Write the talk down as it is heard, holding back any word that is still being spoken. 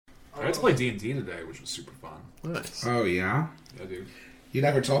had to play D&D today, which was super fun. Nice. Oh, yeah? Yeah, dude. You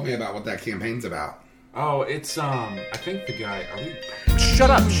never told me about what that campaign's about. Oh, it's, I think the guy, are we... Shut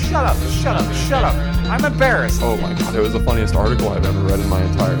up, shut up, shut up, shut up. I'm embarrassed. Oh my god, it was the funniest article I've ever read in my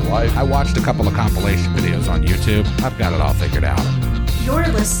entire life. I watched a couple of compilation videos on YouTube. I've got it all figured out. You're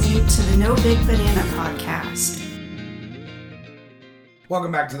listening to the No Big Banana Podcast.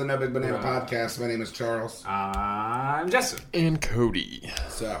 Welcome back to the No Big Banana Podcast. My name is Charles. I'm Justin. And Cody.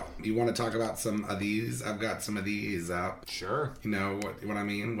 So, you want to talk about some of these? I've got some of these up. Sure. You know what I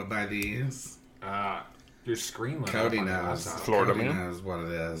mean by these? Your screen lit Cody up on knows. your laptop. Florida Cody man? knows what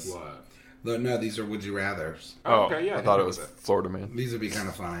it is. What? No, these are Would You Rathers. Oh, okay, yeah. I thought hit it was me with Florida man. These would be kind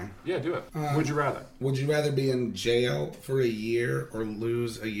of funny. Yeah, do it. Would you rather? Would you rather be in jail for a year or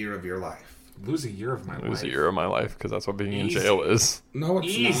lose a year of your life? Lose a year of my life. Lose a year of my life, because that's what being in Easy. jail is. No, it's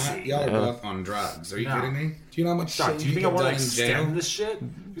Easy. not. Y'all are both on drugs. Are you No. kidding me? Do you know how much Doc, shit do you think I get want to done in jail? extend this shit?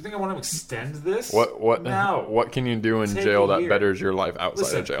 Do you think I want to extend this? What No. What can you do in Take jail a that year. betters your life outside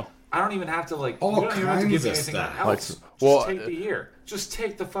Listen, of jail? I don't even have to, like, All you don't even have to give kinds me of anything stuff. else. Like, Just well, take the year. Just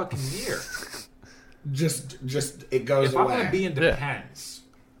take the fucking year. Just it goes If away. I'm going to be in Depends,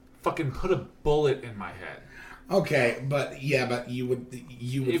 fucking put a bullet in my head. Okay, but you would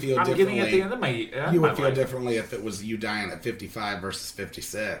If feel I'm differently. getting at the end of my you would feel life. differently if it was you dying at 55 versus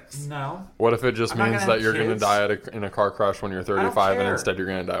 56. No. What if it just I'm not means gonna that have you're going to kids. die in a car crash when you're 35 and care. instead you're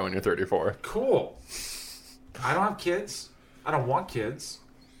going to die when you're 34? Cool. I don't have kids. I don't want kids.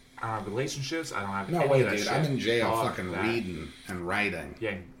 I don't have relationships. I don't have No any way, of that dude. shit. I'm in jail Fuck fucking that. reading and writing.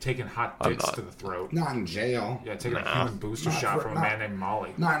 Yeah, and taking hot I'm dicks not. to the throat. Not in jail. Yeah, taking a human booster Not shot for- from a not- man named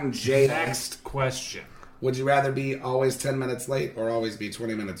Molly. Not in jail. Next question. Would you rather be always 10 minutes late or always be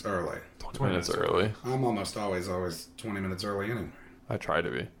 20 minutes early? 20 minutes early. I'm almost always 20 minutes early anyway. I try to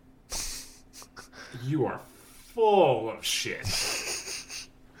be. You are full of shit.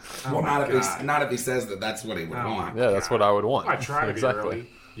 Oh Well, my God. not if he says that that's what he would Oh want. Yeah, that's what I would want. I try to exactly. be early.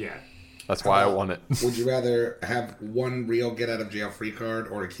 Yeah. That's why I want it. Would you rather have one real get out of jail free card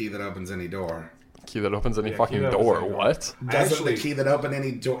or a key that opens any door? Key that opens any Yeah, fucking key that opens door. any door. What? Isn't the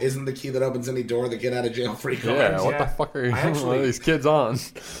key that opens any door the get out of jail free card? Yeah, what Yeah. the fuck are you I actually- these kids on?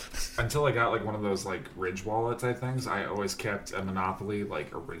 Until I got like one of those like Ridge wallet type things, I always kept a Monopoly like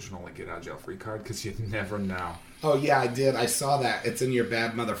original like get out of jail free card because you never know. Oh yeah, I did. I saw that. It's in your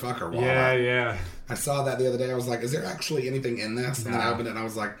bad motherfucker wallet. Yeah. I saw that the other day. I was like, is there actually anything in this? And then I No. opened it and I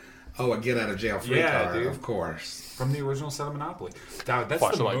was like, oh, a get out of jail free Yeah, card, dude. of course. From the original set of Monopoly. That's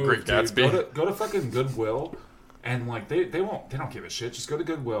Watch the it like move, Great dude. Gatsby. Go to fucking Goodwill, and like they don't give a shit. Just go to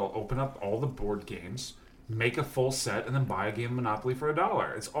Goodwill, open up all the board games, make a full set, and then buy a game of Monopoly for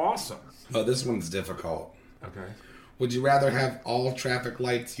 $1. It's awesome. Oh, this one's difficult. Okay. Would you rather have all traffic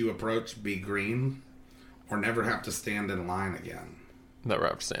lights you approach be green or never have to stand in line again? Never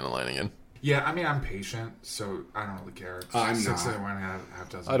have to stand in line again. Yeah, I mean I'm patient, so I don't really care. It's I'm 6 not. a.m. when I have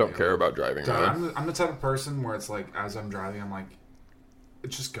dozen. I don't daily. care about driving. So Really. I'm the type of person where it's like as I'm driving, I'm like,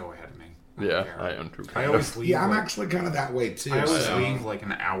 just go ahead of me. I don't Yeah, care. I am too. I always leave. Yeah, I'm like, actually kind of that way too. I always so- leave like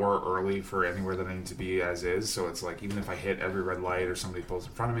an hour early for anywhere that I need to be as is. So it's like even if I hit every red light or somebody pulls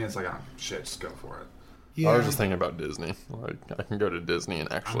in front of me, it's like, oh shit, just go for it. Yeah. I was just thinking about Disney. Like, I can go to Disney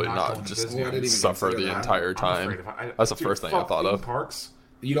and actually I'm not not going to just Disney. I didn't even suffer consider the that. entire I'm time. afraid of That's the dude, first thing I fuck thought theme of. Parks?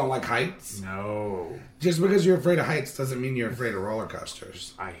 You don't like heights? No, Just because you're afraid of heights doesn't mean you're afraid of roller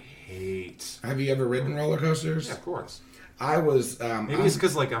coasters. I hate. Have you ever ridden roller coasters? Yeah, of course. I was. Maybe it's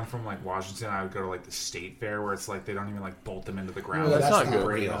because like I'm from like Washington. I would go to like the state fair where it's like they don't even like bolt them into the ground. Well, It's that's just not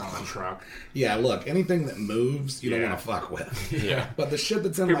bring real. them on the truck. Yeah, look, anything that moves, you don't Yeah. want to fuck with. Yeah. But the shit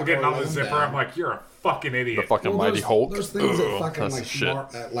that's in People like getting on the Orlando- zipper. I'm like, you're a fucking idiot. The fucking Well, Mighty those, Hulk. Those things Ugh, at fucking that's like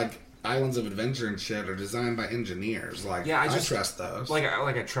shit. like Islands of Adventure and shit are designed by engineers. Like, Yeah, I I just trust those. Like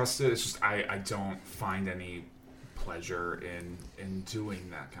I trust it. It's just I don't find any pleasure in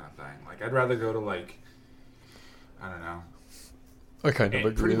doing that kind of thing. Like I'd rather go to like I don't know. I kind of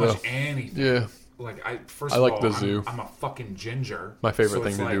agree Pretty though. much anything. Yeah. Like I of like all, the zoo. I'm a fucking ginger. My favorite so thing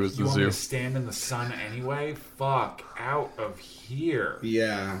it's to like, do is the you want me zoo. to stand in the sun anyway? Fuck out of here.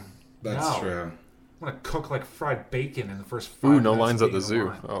 yeah, that's No. true. I'm gonna cook like fried bacon in the first 5 Ooh, no minutes lines of at the being in zoo.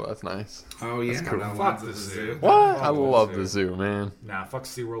 line. Oh, that's nice. Oh yeah, cool. no, Fuck lots the of zoo. What? I Fuck the love zoo. the zoo, man. Nah, fuck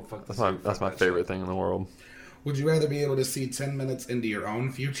SeaWorld, fuck the That's zoo. my that's fuck my that favorite shit. thing in the world. Would you rather be able to see 10 minutes into your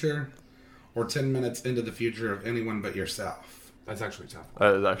own future or 10 minutes into the future of anyone but yourself? That's actually tough.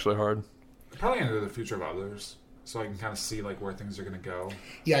 That is actually hard. Probably into the future of others, so I can kind of see like where things are gonna go.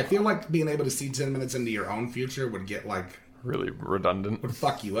 Yeah, I feel like being able to see 10 minutes into your own future would get like Really redundant. would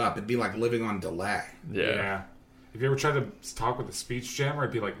fuck you up. It'd be like living on delay. Yeah. If you ever tried to talk with a speech jammer,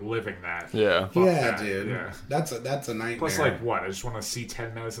 it'd be like living that. Yeah. Fuck Yeah, that. dude. Yeah. That's a nightmare. Plus, like, what? I just want to see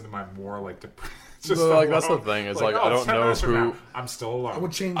 10 minutes into my more, like, just But, like, that's the thing. It's like, I don't 10 know minutes from who- now, I'm still alone. I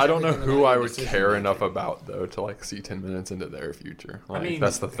would change. I don't know everything who about I your would decision care making. enough about, though, to, like, see 10 minutes into their future. Like, mean-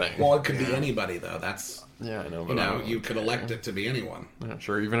 that's the thing. Well, it could be anybody though. That's Yeah, I know. But you know, I don't you could elect it to be anyone. Yeah,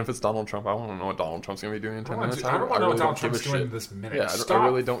 sure. Even if it's Donald Trump, I want to know what Donald Trump's going to be doing in 10 minutes. I don't want to know what really Donald don't give Trump's a doing shit. this minute. Yeah, Stop I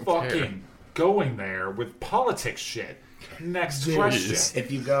really don't fucking care. going there with politics shit. Next question.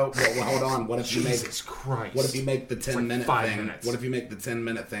 If you go, well, hold on. What if you make? Jesus Christ. What if you make the like 10-minute 5 thing? minutes. What if you make the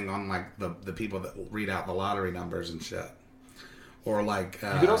 10-minute thing on like the people that read out the lottery numbers and shit? Or like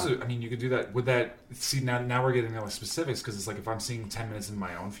You could also, I mean, you could do that. Would that see now we're getting into specifics because it's like if I'm seeing 10 minutes in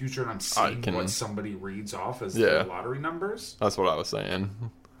my own future and I'm seeing what somebody reads off as the lottery numbers. That's what I was saying.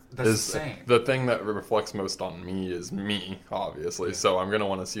 That's insane. The thing that reflects most on me is me, obviously. Yeah. So I'm going to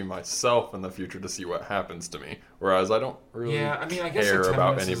want to see myself in the future to see what happens to me. Whereas I don't really I guess care like 10 about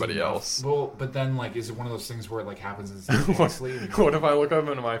minutes anybody is enough. else. Well, but then, like, is it one of those things where it, like, happens instantaneously? What if I look up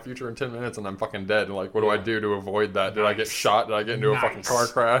into my future in 10 minutes and I'm fucking dead? Like, what do I do to avoid that? Did I get shot? Did I get into a fucking car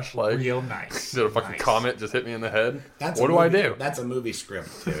crash? Like, real nice. Did a fucking comet just hit me in the head? That's what do I do? That's a movie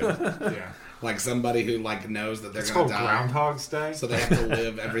script, dude. Yeah. Like somebody who like knows that they're It's going to called die. Groundhog's Day. So they have to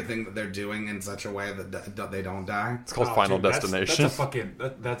live everything that they're doing in such a way that they don't die. It's called Final Destination.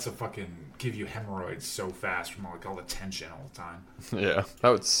 That's a fucking give you hemorrhoids so fast from like all the tension all the time. Yeah, that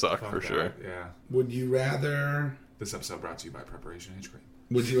would suck for that. sure. Yeah. Would you rather? This episode brought to you by Preparation Age Grade.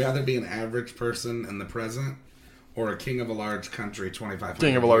 Would you rather be an average person in the present, or a king of a large country 2,500?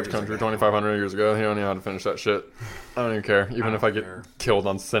 King of a large years country ago? 2,500 years ago. He don't know how to finish that shit. I don't even care. Even if I get killed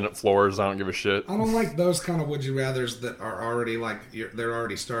on Senate floors, I don't give a shit. I don't like those kind of would you rather's that are already like they're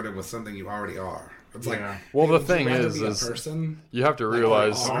already started with something you already are. It's like, well, hey, the would thing you rather is be a person you have to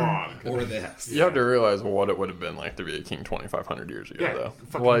realize or this. you have to realize what it would have been like to be a king 2,500 years ago, Yeah, though.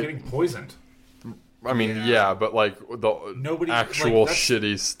 fucking Like, getting poisoned. I mean, yeah, but like the Nobody actual that's-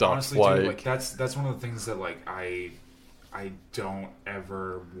 shitty stuff, honestly, like, dude, like that's one of the things that like I don't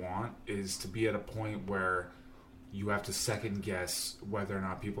ever want is to be at a point where you have to second guess whether or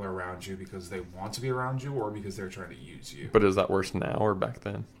not people are around you because they want to be around you or because they're trying to use you. But is that worse now or back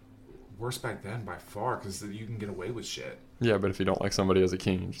then? Worse back then by far because you can get away with shit. Yeah, but if you don't like somebody as a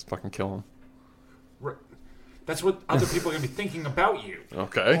king, you just fucking kill him. That's what other people are going to be thinking about you.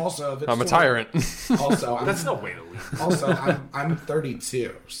 Okay. Also, if it's I'm a tyrant. Also, That's no way to live. Also, I'm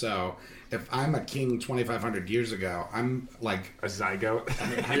 32, so if I'm a king 2,500 years ago, I'm like A zygote.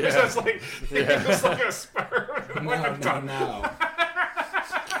 Yeah. Just like just like a sperm. no.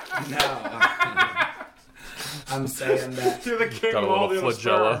 I'm saying that You're the king Got a of all the little other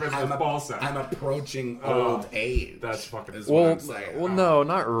flagella. sperm in the ball sack. I'm approaching old age. That's fucking. is what I'm saying. no,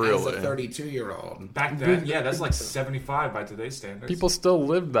 not As really. a 32-year-old. Back then, yeah, that's like 75 by today's standards. People still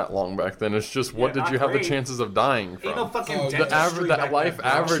lived that long back then. It's just what Yeah, did you not have the great. chances of dying Ain't no from? fucking Oh, the dentistry average, back that life then,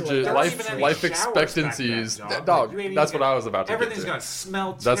 bro. averages, There wasn't even any life showers back expectancies. then, Dog, You ain't that's even what I was about to Everything's get to. gonna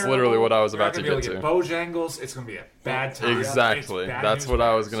smell. That's terrible. literally what I was You're about not to gonna get be able to. get Bojangles. It's gonna be a bad time. Exactly. It's bad That's news what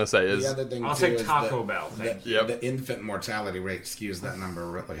I bears. was gonna say. The Is other thing I'll too take is Taco Bell. Thank you. Yep. The infant mortality rate skews that number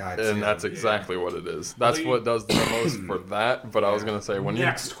really high too. and that's exactly what it is. That's what does the most for that. But I was gonna say when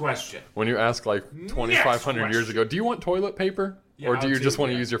Next question. you ask like 2,500 years ago, do you want toilet paper Yeah, or I do you would just too, want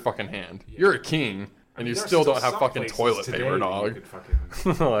to yeah. use your fucking hand? You're a king and you There's still don't have some fucking places toilet today paper, that dog. You could fucking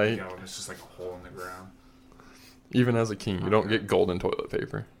Like, go and it's just like a hole in the ground. even as a king, you don't get golden toilet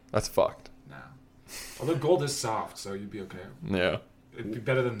paper. That's fucked. No. Although gold is soft, so you'd be okay. Yeah. It'd be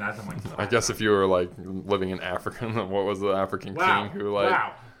better than that than like. I guess if you were like living in Africa, what was the African king who like?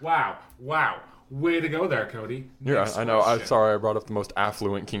 Wow! Way to go there, Cody. Yeah, Next I know. I'm question. sorry, I brought up the most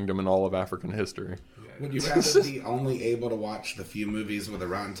affluent kingdom in all of African history. Would you rather be only able to watch the few movies with a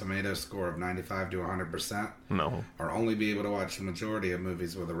Rotten Tomatoes score of 95 to 100%, No, or only be able to watch the majority of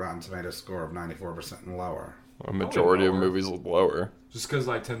movies with a Rotten Tomatoes score of 94% and lower? a majority of lower. movies was lower. Just because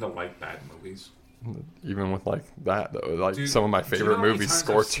I tend to like bad movies. Even with like that though, like Dude, some of my do you know favorite how many movies times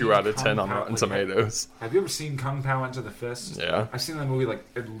score I've 2 seen out of Kung 10 on Pao- Rotten like, Tomatoes. Have you ever seen Kung Pao Enter the Fist? Yeah. I've seen that movie like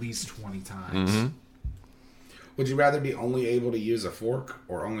at least 20 times. Mm-hmm. Would you rather be only able to use a fork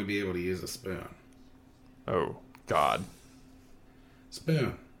or only be able to use a spoon? Oh God,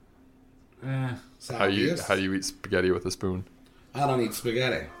 Spoon. It's how do obvious. you eat spaghetti with a spoon? I don't eat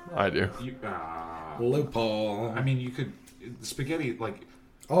spaghetti. I do. Loophole. I mean, you could spaghetti like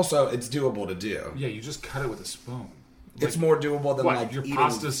Also, it's doable to do. yeah, you just cut it with a spoon. It's more doable than what, like your eating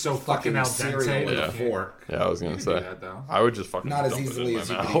pasta's so fucking al cereal dente? with Yeah. a fork. Yeah, I was gonna You can say. do that, though. I would just fucking Not as dump easily it in as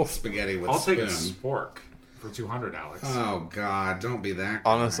my you can eat mouth. spaghetti with I'll a spoon. take a spork. for 200, Alex. Oh God, don't be that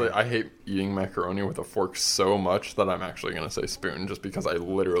guy. Honestly, I hate eating macaroni with a fork so much that I'm actually going to say spoon, just because I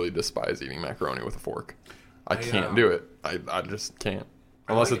literally despise eating macaroni with a fork. I can't do it. I just can't.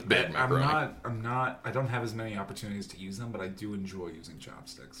 Unless it's big macaroni. I don't have as many opportunities to use them, but I do enjoy using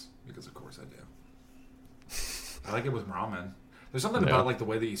chopsticks because, of course, I do. I like it with ramen. There's something about like the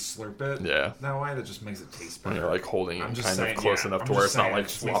way that you slurp it that way that just makes it taste better. When you're like holding it kind of close enough I'm to where it's just not like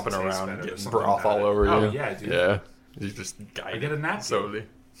saying, flopping around and better. getting broth all over you. Oh, yeah, dude. Yeah. You just guide I get a napkin. slowly.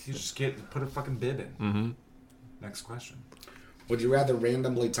 You just put a fucking bib in. Mm-hmm. Next question. Would you rather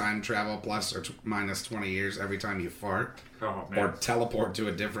randomly time travel plus or minus 20 years every time you fart? Oh, man. Or teleport to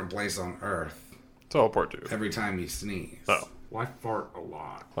a different place on Earth Teleport to. every time you sneeze? Oh. Well, I fart a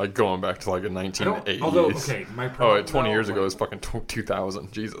lot. Like going back to like a 1980s. Although, okay, my problem... 20 years ago was fucking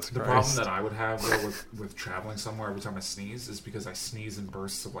 2000. Jesus Christ. The problem that I would have, though, with traveling somewhere every time I sneeze is because I sneeze in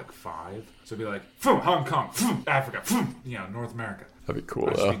bursts of, like, 5. So it'd be like, Hong Kong, Africa, North America. That'd be cool,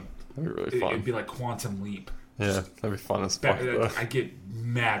 though. That'd be really fun. It'd be like Quantum Leap. Yeah, that'd be fun as fuck, though. I get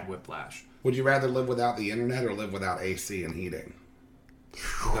mad whiplash. Would you rather live without the internet or live without AC and heating?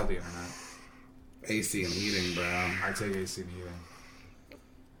 Without the internet. AC and heating, bro. I take AC and heating.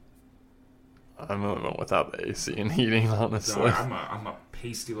 I'm living without the AC and heating, honestly. No, I'm a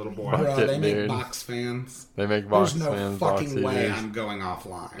pasty little boy. Bro, they make dude. box fans. They make box There's no fans, fucking box way TVs. I'm going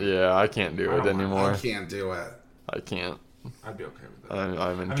offline. Yeah, I can't do it anymore. I can't do it. I can't. I'd be okay with that. I'm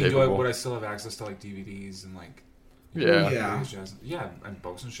I mean, incapable. would I still have access to like DVDs and like? Yeah. Yeah. And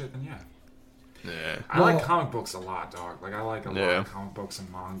books and shit. Then yeah. Yeah. I like comic books a lot, dog. Like I like a lot Yeah. of comic books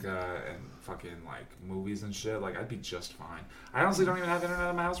and manga and fucking like movies and shit. Like I'd be just fine. I honestly don't even have internet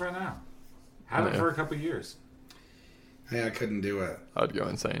in my house right now. Haven't for a couple of years. Hey, I couldn't do it. I'd go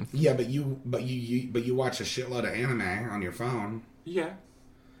insane. Yeah, but you watch a shitload of anime on your phone. Yeah.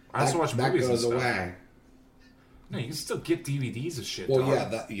 I also watch that movies goes and stuff. away. No, you can still get DVDs of shit. Well,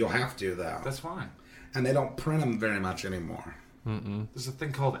 dog. yeah, you'll have to though. That's fine. And they don't print them very much anymore. There's a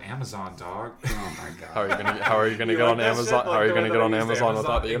thing called Amazon, dog. Oh my god. How are you gonna get on that Amazon? shit? How are you Like, gonna the get way on they use Amazon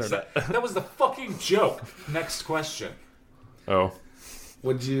without the internet? That was the fucking joke. Next question. Oh.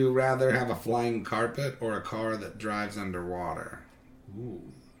 Would you rather have a flying carpet or a car that drives underwater? Ooh.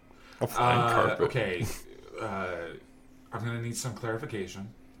 A flying carpet. Okay. I'm gonna need some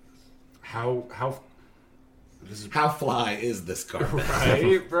clarification. How this is How fly is this carpet?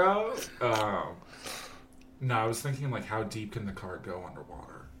 right, bro? No, I was thinking like how deep can the car go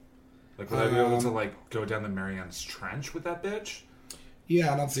underwater? Like would I be able to like go down the Marianas Trench with that bitch?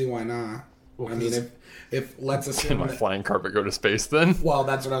 Yeah, I don't see why not. Well, I mean, if let's Can assume my that, flying carpet go to space then? well,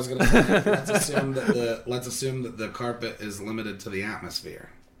 that's what I was going to say. Let's assume that the carpet is limited to the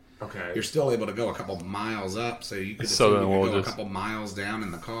atmosphere. Okay. You're still able to go a couple miles up, so you could So assume then you could we'll go just- a couple miles down in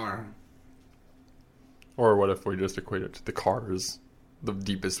the car. Or what if we just equate it to the cars, the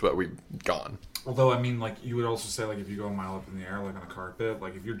deepest that we've gone? Although I mean, like you would also say, like if you go a mile up in the air, like on a carpet,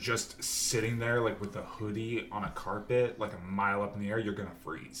 like if you're just sitting there, like with a hoodie on a carpet, like a mile up in the air, you're gonna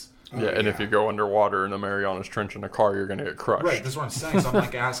freeze. Yeah, and if you go underwater in the Marianas Trench in a car, you're gonna get crushed. Right. That's what I'm saying. So I'm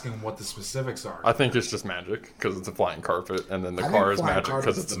like asking what the specifics are. I think it's just magic because it's a flying carpet, and then the I car think is flying magic carpet's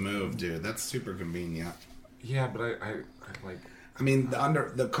because it's the move, dude. That's super convenient. Yeah, but I like. I mean,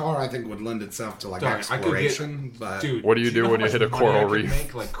 the car I think would lend itself to like Dog, exploration, but Dude, What do you do know when how you hit much a money I coral could reef?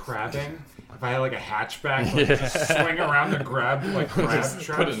 Make like crabbing. If I had like a hatchback, like, just swing around and grab Just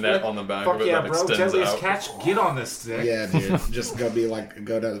traps. put a net on the back Fuck of it yeah, that bro! extends Deadliest out. catch, get on this thing. yeah, dude, just go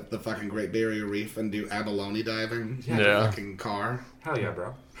to the fucking Great Barrier Reef and do abalone diving. Yeah. in a Yeah. fucking car. Hell yeah,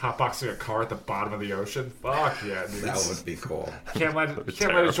 bro! Hotboxing a car at the bottom of the ocean. Fuck yeah, dude! That would be cool. Can't let be it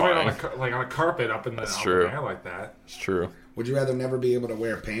join on terrifying. on a carpet up in the true. air like that. It's true. Would you rather never be able to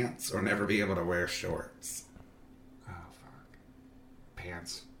wear pants or never be able to wear shorts? Oh fuck,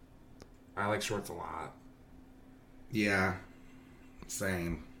 pants. I like shorts a lot. Yeah,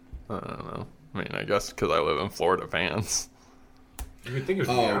 same. I don't know. I mean, I guess because I live in Florida, pants. You would think it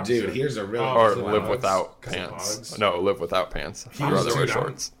would be Oh, opposite. dude, here's a real. Or Because of live bugs? without 'Cause of pants. bugs? No, live without pants. I'd Dude, rather wear I'm-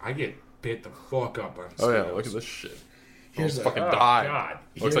 shorts. I get bit the fuck up on Oh yeah, mosquitoes. look at this shit. Here's a- fucking Oh, die. God.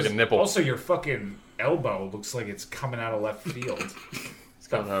 Looks like a nipple. Also, your fucking elbow looks like it's coming out of left field. It's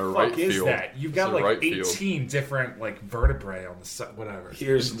got the a fuck right is field. that? You've got It's a like right 18 field. different like vertebrae on the side. Whatever.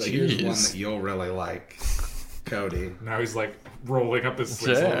 Here's Jeez. one that you'll really like, Cody. Now he's like rolling up his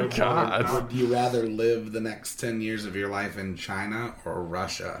sleeves. a Yeah, little bit more. God. Would you rather live the next 10 years of your life in China or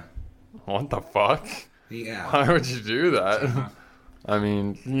Russia? What the fuck? Yeah. Why would you do that? I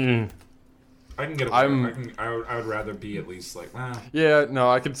mean, I can get away. I would rather be at least like, yeah, no,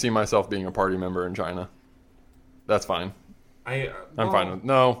 I could see myself being a party member in China. That's fine. I'm fine with.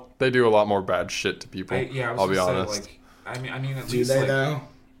 No, they do a lot more bad shit to people. I'll be honest. I mean, at do least they though?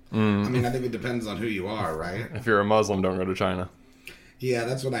 I mean, I think it depends on who you are, right? If you're a Muslim, don't go to China. Yeah,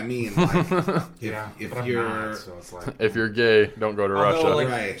 that's what I mean. Like, if you're not, so it's like, if you're gay, don't go to Russia. Like,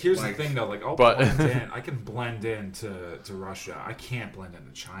 right. Here's the thing, though. Like, blend in. I can blend in to Russia. I can't blend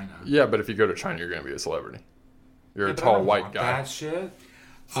into China. Yeah, but if you go to China, you're gonna be a celebrity. You're a but tall I don't white want guy. That shit.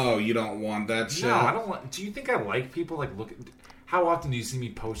 Oh, you don't want that shit? No, I don't want. Do you think I like people like look? How often do you see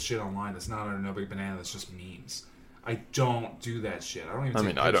me post shit online that's not on No Big Banana? That's just memes. I don't do that shit. I don't even.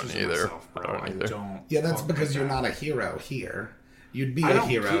 Take I don't pictures of either. myself, bro. I don't either. Yeah, that's because you're not a hero here. You'd be a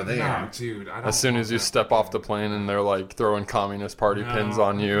hero there. No, dude. I don't as soon as you step off the plane and they're like throwing Communist Party pins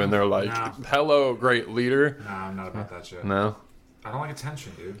on you and they're like, hello, great leader. No, I'm not about that shit. No. I don't like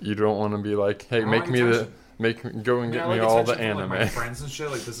attention, dude. You don't want to be like, hey, go and get me all the anime. Like my friends and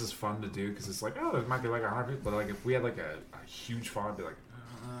shit, like this is fun to do because it's like, oh, there might be like 100 people, but like if we had like a huge farm, I'd be like,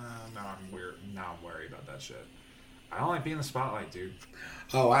 no, I'm weird. Now I'm worried about that shit. I don't like being in the spotlight, dude.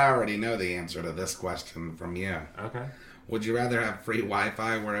 Oh, I already know the answer to this question from you. Okay. Would you rather have free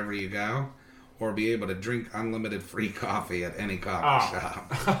Wi-Fi wherever you go, or be able to drink unlimited free coffee at any coffee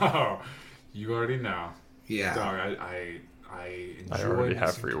shop? Oh, you already know. Yeah. Dog, I enjoy I already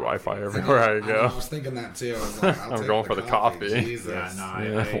have free coffee. Wi-Fi everywhere I go. I was thinking that too. I was like, I'm going for the coffee. Jesus. Yeah,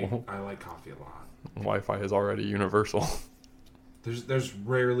 no, I like coffee a lot. Wi-Fi is already universal. There's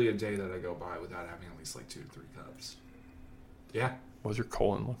rarely a day that I go by without having at least like 2 to 3 cups. Yeah. What does your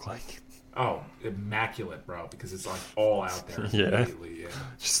colon look like? Oh, immaculate, bro, because it's like all out there. Yeah. Immediately, yeah.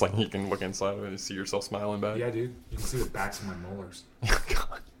 Just like you can look inside of it and see yourself smiling back. Yeah, dude. You can see the backs of my molars.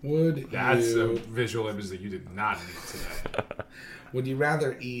 God. That's a visual image that you did not need today. Would you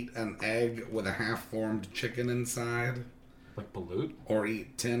rather eat an egg with a half-formed chicken inside? Like balut? Or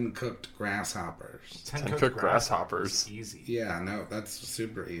eat 10 cooked grasshoppers? 10 cooked grasshoppers. Easy. Yeah, no, that's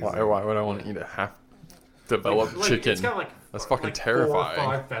super easy. Why would I want to eat a half-developed chicken? It's got like that's fucking like terrifying. 4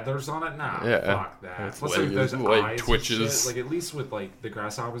 or 5 feathers on it. Nah, yeah, fuck that. It's Plus, leg, like, there's leg eyes twitches. And shit. Like at least with like the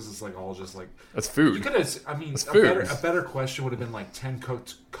grasshoppers, it's like all just like that's food. You could have. I mean, a better question would have been like 10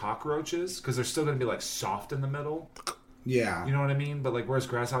 cooked cockroaches because they're still gonna be like soft in the middle. Yeah. You know what I mean? But like, whereas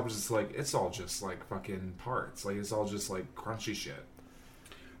grasshoppers, it's like it's all just like fucking parts. Like it's all just like crunchy shit.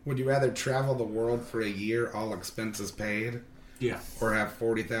 Would you rather travel the world for a year, all expenses paid? Yeah. Or have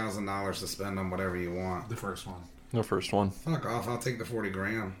 $40,000 to spend on whatever you want? The first one. The first one. Fuck off! I'll take the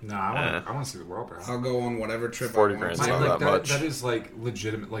 $40,000. No, I want to see the world, bro. I'll go on whatever trip. 40 I want. grand's not that much. That is like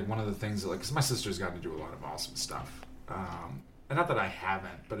legitimate. Like one of the things that, like, because my sister's gotten to do a lot of awesome stuff. And not that I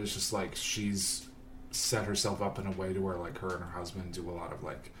haven't, but it's just like she's set herself up in a way to where like her and her husband do a lot of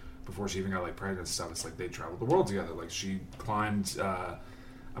like before she even got like pregnant and stuff. It's like they traveled the world together. Like she climbed.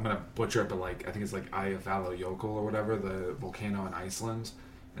 I'm gonna butcher it, but like I think it's like Eyjafjallajökull or whatever, the volcano in Iceland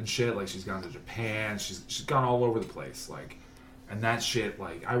and shit. Like she's gone to Japan. She's gone all over the place. Like, and that shit.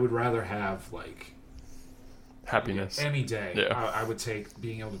 Like I would rather have like happiness any day. Yeah. I would take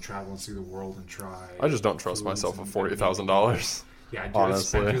being able to travel and see the world and try. I just don't trust myself with $40,000. Yeah, I do. Honestly,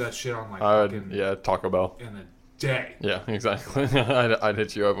 spend through that shit on like Taco Bell in a day. Yeah, exactly. I'd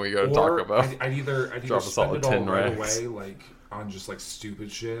hit you up when we go to Taco Bell. I'd either drop a solid 10 right racks away, like on just like stupid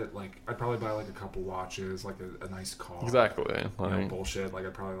shit. Like I'd probably buy like a couple watches, like a nice car. Exactly. Like, bullshit. Like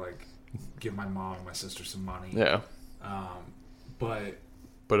I'd probably like give my mom and my sister some money. Yeah.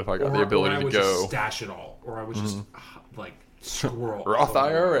 But if I got the ability to go, just stash it all, or I would just like squirrel Roth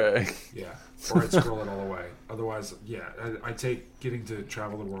IRA. Yeah, or I'd scroll it all away. Otherwise, yeah, I take getting to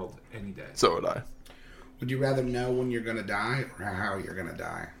travel the world any day. So would I. Would you rather know when you're gonna die or how you're gonna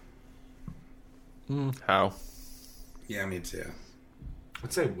die? How? Yeah, me too.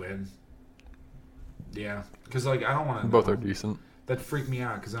 I'd say when. Yeah, because like I don't want to. Both are decent. That'd freak me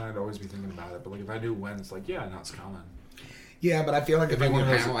out because then I'd always be thinking about it. But like if I knew when, it's like yeah, no, it's coming. Yeah, but I feel like if I knew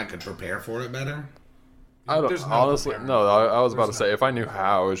how, I could prepare for it better. I don't honestly. No, I was about to say if I knew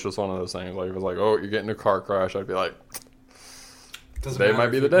how, it's just one of those things. Like if it was like, oh, you're getting a car crash, I'd be like, today might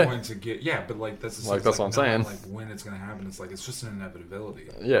be the day. Going to get, yeah, but like that's like that's what I'm saying. Like when it's going to happen, it's like it's just an inevitability.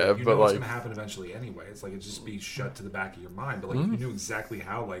 Yeah, like, you but know like it's going to happen eventually anyway. It's like it just be shut to the back of your mind. But like if you knew exactly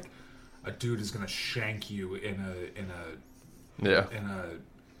how, like a dude is going to shank you in a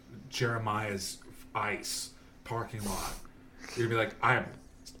Jeremiah's Ice parking lot. You're gonna be like, I am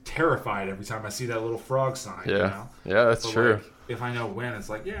terrified every time I see that little frog sign. Yeah, you know? Yeah, that's true. Like, if I know when, it's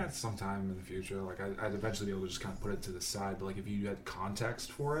like, yeah, it's sometime in the future. Like I'd eventually be able to just kind of put it to the side. But like if you had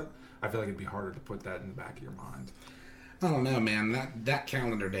context for it, I feel like it'd be harder to put that in the back of your mind. I don't know, man. That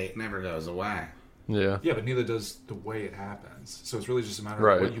calendar date never goes away. Yeah. Yeah, but neither does the way it happens. So it's really just a matter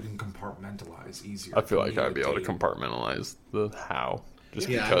of what you can compartmentalize easier. I feel like I'd be able to compartmentalize the how. Just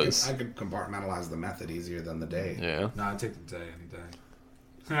because. I could compartmentalize the method easier than the date. Yeah. No, I'd take the day any day.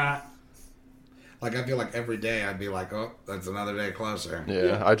 Like, I feel like every day I'd be like, oh, that's another day closer.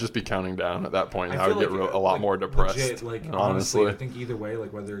 Yeah, I'd just be counting down at that point. I would get a lot more depressed. Legit, like, honestly, I think either way,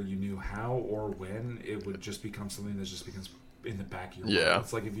 like, whether you knew how or when, it would just become something that just becomes in the back of your mind.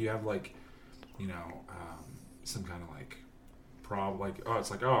 It's like if you have, like, you know, some kind of, like, problem, like,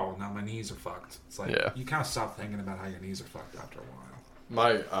 it's like, now my knees are fucked. It's like, you kind of stop thinking about how your knees are fucked after a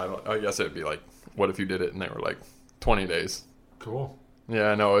while. I guess it'd be like, what if you did it and they were like 20 days? Cool.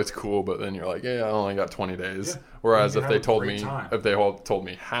 Yeah, I know it's cool, but then you're like, I only got 20 days. Yeah. Whereas if they told me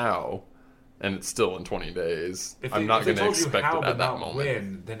how, and it's still in 20 days, I'm not going to expect it at that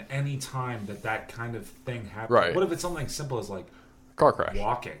moment. Then any time that kind of thing happens, right? What if it's something simple as like car crash,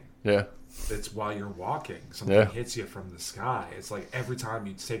 walking? Yeah, it's while you're walking, something hits you from the sky. It's like every time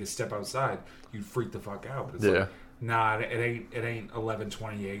you take a step outside, you freak the fuck out. But it's like, nah, it ain't 11/28,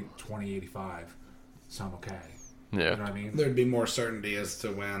 2085, so I'm okay. Yeah. You know what I mean? There'd be more certainty as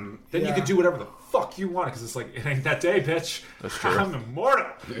to when. Then you can do whatever the fuck you want because it's like, it ain't that day, bitch. That's true. I'm immortal.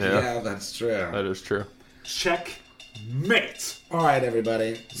 Yeah, that's true. That is true. Checkmate. All right,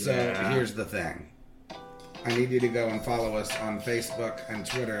 everybody. So here's the thing. I need you to go and follow us on Facebook and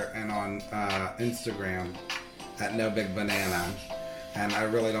Twitter and on Instagram at No Big Banana. And I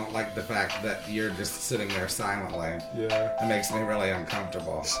really don't like the fact that you're just sitting there silently. Yeah. It makes me really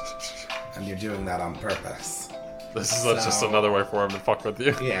uncomfortable. And you're doing that on purpose. This is just another way for him to fuck with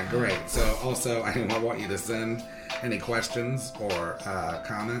you. Yeah, great. So also, I want you to send any questions or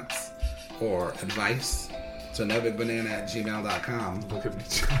comments or advice to nobigbanana@gmail.com. Look at me.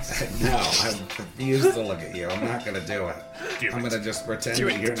 No, I refuse to look at you. I'm not going to do it. I'm going to just pretend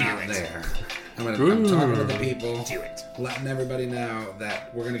that you're not there. I'm talking to the people. Do it. Letting everybody know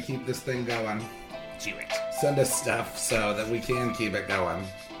that we're going to keep this thing going. Do it. Send us stuff so that we can keep it going.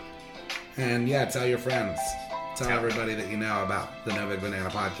 And tell your friends. Tell everybody that you know about the No Big Banana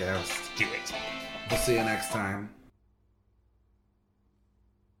podcast. Do it. We'll see you next time.